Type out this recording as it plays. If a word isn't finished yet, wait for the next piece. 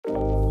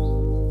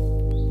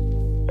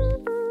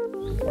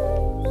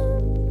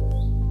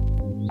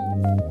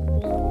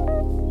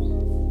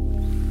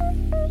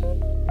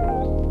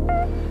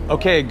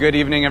Okay, good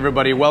evening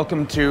everybody.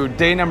 Welcome to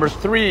day number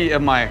 3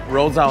 of my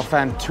Rou Zao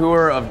fan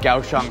tour of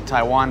Kaohsiung,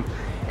 Taiwan.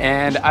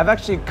 And I've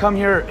actually come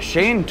here,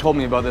 Shane told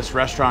me about this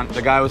restaurant,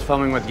 the guy I was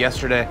filming with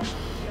yesterday.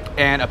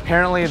 And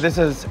apparently this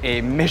is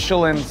a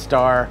Michelin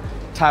star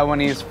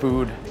Taiwanese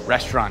food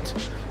restaurant.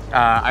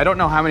 I don't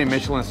know how many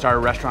Michelin star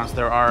restaurants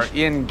there are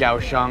in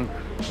Kaohsiung,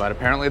 but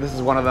apparently this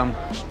is one of them.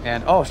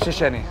 And oh, 谢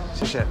谢你,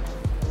 谢谢.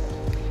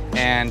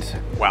 And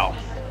wow,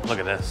 look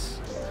at this.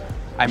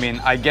 I mean,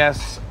 I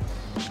guess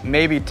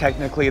maybe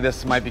technically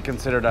this might be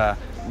considered a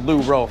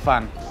Lu Rou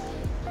Fan,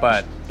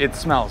 but it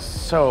smells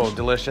so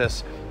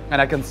delicious.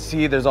 And I can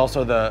see there's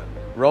also the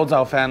Rou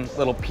Zao Fan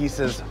little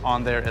pieces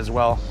on there as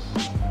well.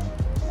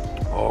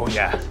 Oh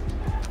yeah.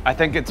 I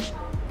think it's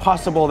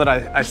possible that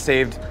I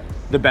saved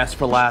the best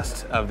for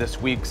last of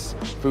this week's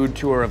food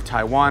tour of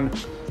Taiwan,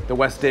 the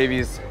West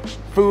Davies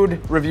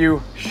food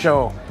review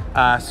show.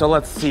 So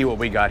let's see what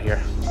we got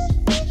here.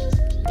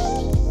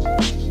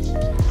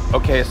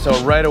 Okay, so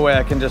right away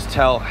I can just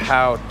tell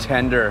how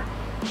tender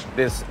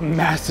this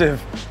massive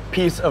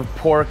piece of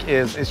pork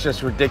is. It's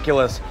just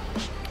ridiculous.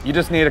 You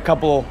just need a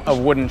couple of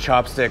wooden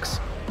chopsticks.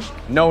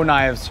 No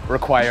knives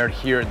required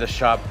here at the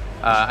shop.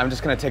 I'm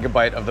just gonna take a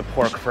bite of the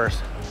pork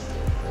first.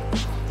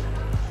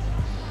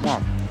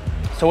 Wow.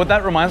 So what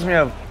that reminds me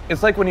of,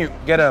 it's like when you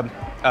get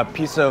a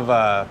piece of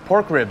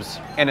pork ribs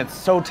and it's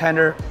so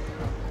tender,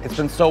 it's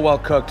been so well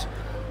cooked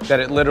that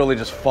it literally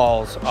just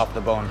falls off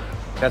the bone.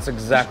 That's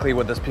exactly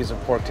what this piece of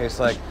pork tastes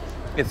like.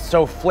 It's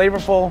so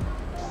flavorful,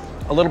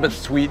 a little bit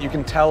sweet. You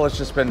can tell it's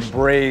just been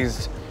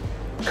braised,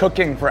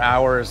 cooking for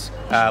hours.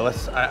 I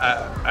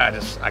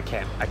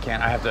can't.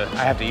 I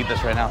have to eat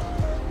this right now.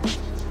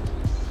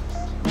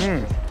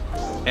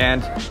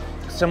 And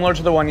similar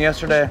to the one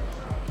yesterday,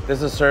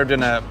 this is served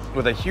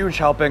with a huge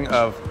helping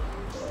of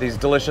these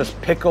delicious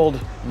pickled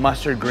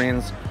mustard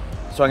greens.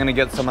 So I'm gonna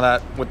get some of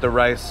that with the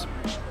rice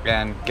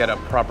and get a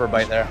proper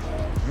bite there.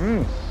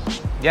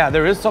 Yeah,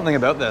 there is something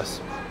about this.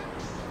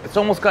 It's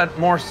almost got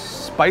more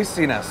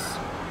spiciness.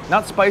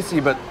 Not spicy,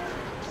 but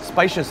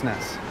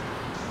spiciousness.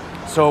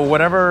 So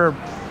whatever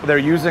they're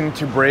using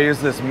to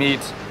braise this meat,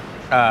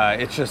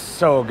 it's just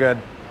so good.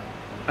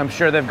 I'm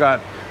sure they've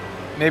got,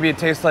 maybe it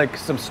tastes like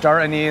some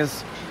star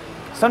anise.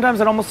 Sometimes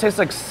it almost tastes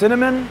like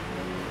cinnamon,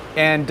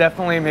 and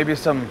definitely maybe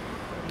some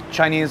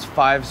Chinese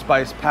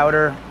 5-spice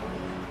powder,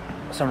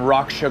 some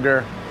rock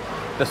sugar,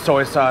 the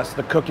soy sauce,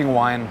 the cooking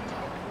wine.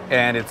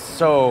 And it's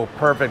so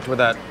perfect with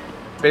that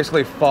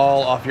basically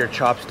fall off your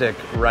chopstick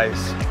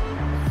rice.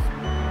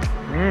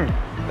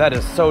 That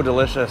is so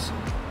delicious.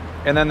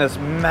 And then this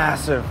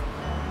massive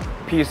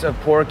piece of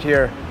pork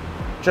here,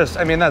 just,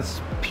 I mean,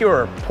 that's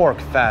pure pork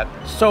fat.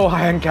 So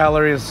high in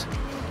calories,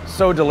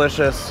 so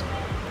delicious.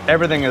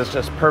 Everything is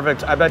just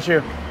perfect. I bet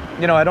you,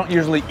 I don't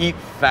usually eat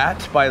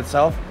fat by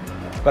itself,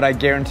 but I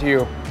guarantee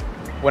you,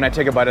 when I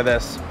take a bite of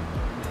this,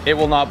 it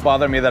will not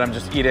bother me that I'm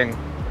just eating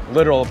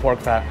literal pork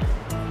fat.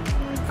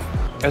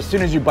 As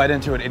soon as you bite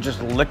into it, it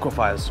just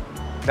liquefies.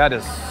 That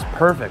is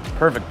perfect,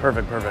 perfect,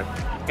 perfect, perfect.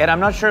 And I'm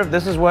not sure if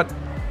this is what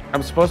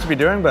I'm supposed to be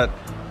doing, but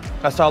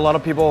I saw a lot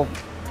of people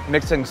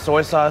mixing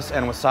soy sauce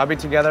and wasabi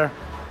together.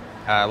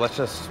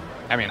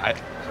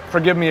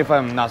 Forgive me if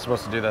I'm not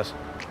supposed to do this.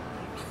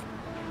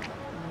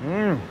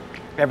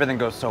 Everything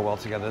goes so well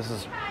together.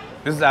 This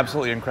is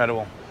absolutely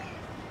incredible.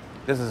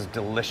 This is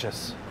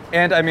delicious.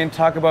 And I mean,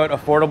 talk about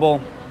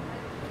affordable.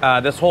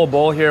 This whole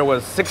bowl here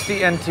was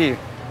 60 NT.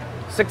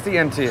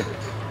 60 NT.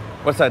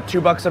 What's that,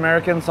 $2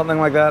 American, something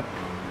like that?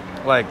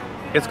 Like,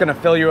 it's gonna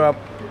fill you up.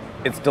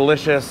 It's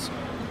delicious.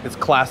 It's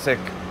classic,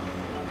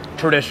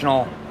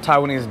 traditional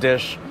Taiwanese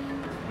dish.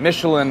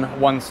 Michelin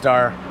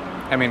 1-star.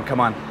 I mean, come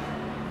on.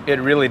 It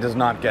really does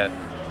not get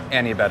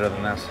any better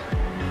than this.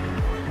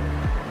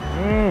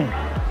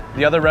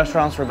 The other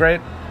restaurants were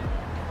great.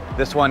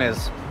 This one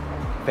is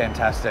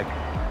fantastic.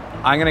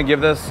 I'm gonna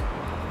give this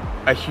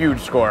a huge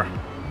score.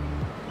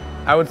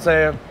 I would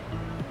say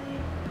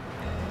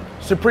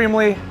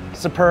supremely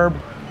superb,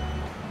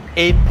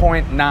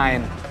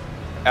 8.9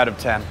 out of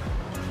 10.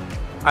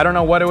 I don't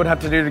know what it would have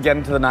to do to get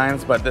into the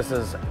 9s, but this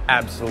is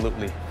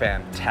absolutely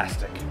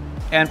fantastic.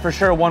 And for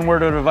sure, one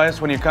word of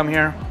advice when you come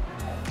here,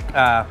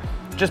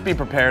 just be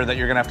prepared that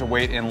you're gonna have to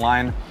wait in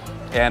line.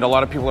 And a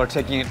lot of people are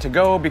taking it to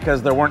go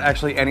because there weren't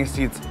actually any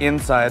seats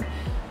inside.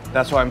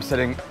 That's why I'm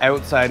sitting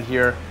outside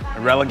here,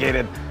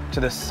 relegated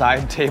to this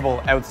side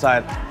table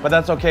outside. But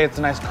that's okay, it's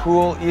a nice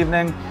cool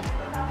evening.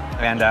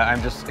 And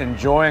I'm just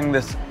enjoying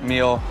this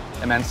meal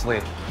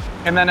immensely.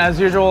 And then as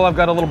usual, I've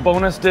got a little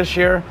bonus dish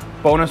here,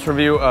 bonus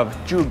review of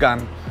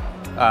zhugan,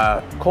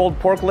 cold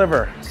pork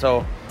liver.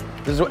 So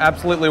this is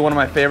absolutely one of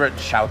my favorite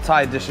Xiao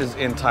Cai dishes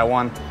in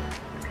Taiwan.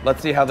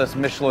 Let's see how this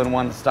Michelin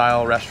 1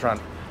 style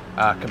restaurant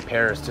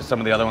compares to some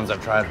of the other ones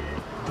I've tried.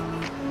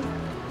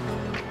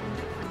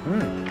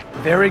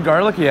 Very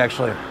garlicky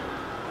actually.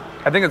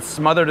 I think it's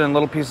smothered in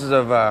little pieces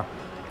of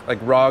like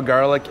raw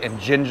garlic and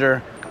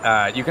ginger.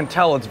 You can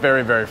tell it's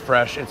very, very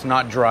fresh. It's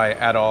not dry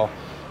at all.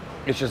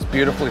 It's just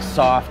beautifully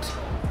soft,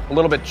 a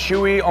little bit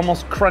chewy,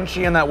 almost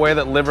crunchy in that way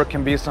that liver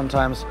can be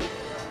sometimes.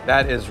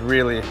 That is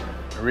really,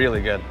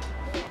 Really good.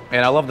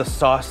 And I love the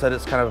sauce that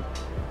it's kind of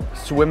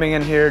swimming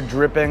in here,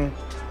 dripping.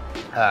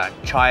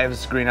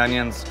 Chives, green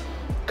onions,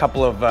 a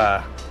couple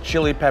of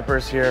chili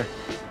peppers here.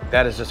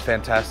 That is just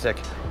fantastic.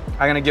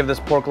 I'm gonna give this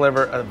pork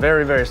liver a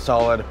very, very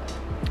solid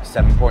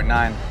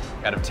 7.9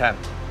 out of 10.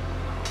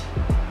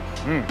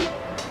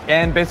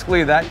 And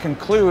basically that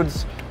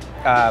concludes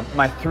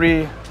my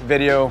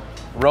 3-video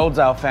Rou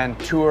Zao fan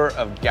tour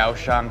of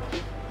Kaohsiung.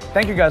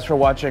 Thank you guys for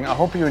watching. I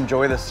hope you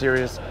enjoy this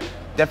series.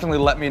 Definitely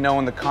let me know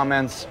in the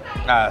comments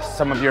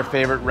some of your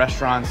favorite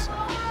restaurants.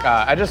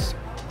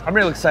 I'm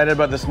really excited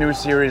about this new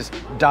series.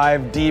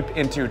 Dive deep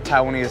into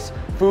Taiwanese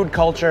food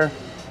culture,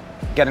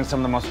 getting some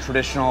of the most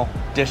traditional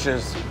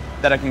dishes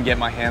that I can get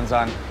my hands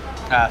on.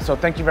 So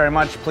thank you very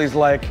much. Please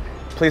like,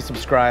 please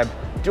subscribe,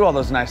 do all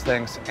those nice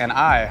things, and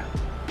I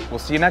will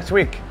see you next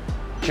week.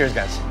 Cheers,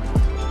 guys.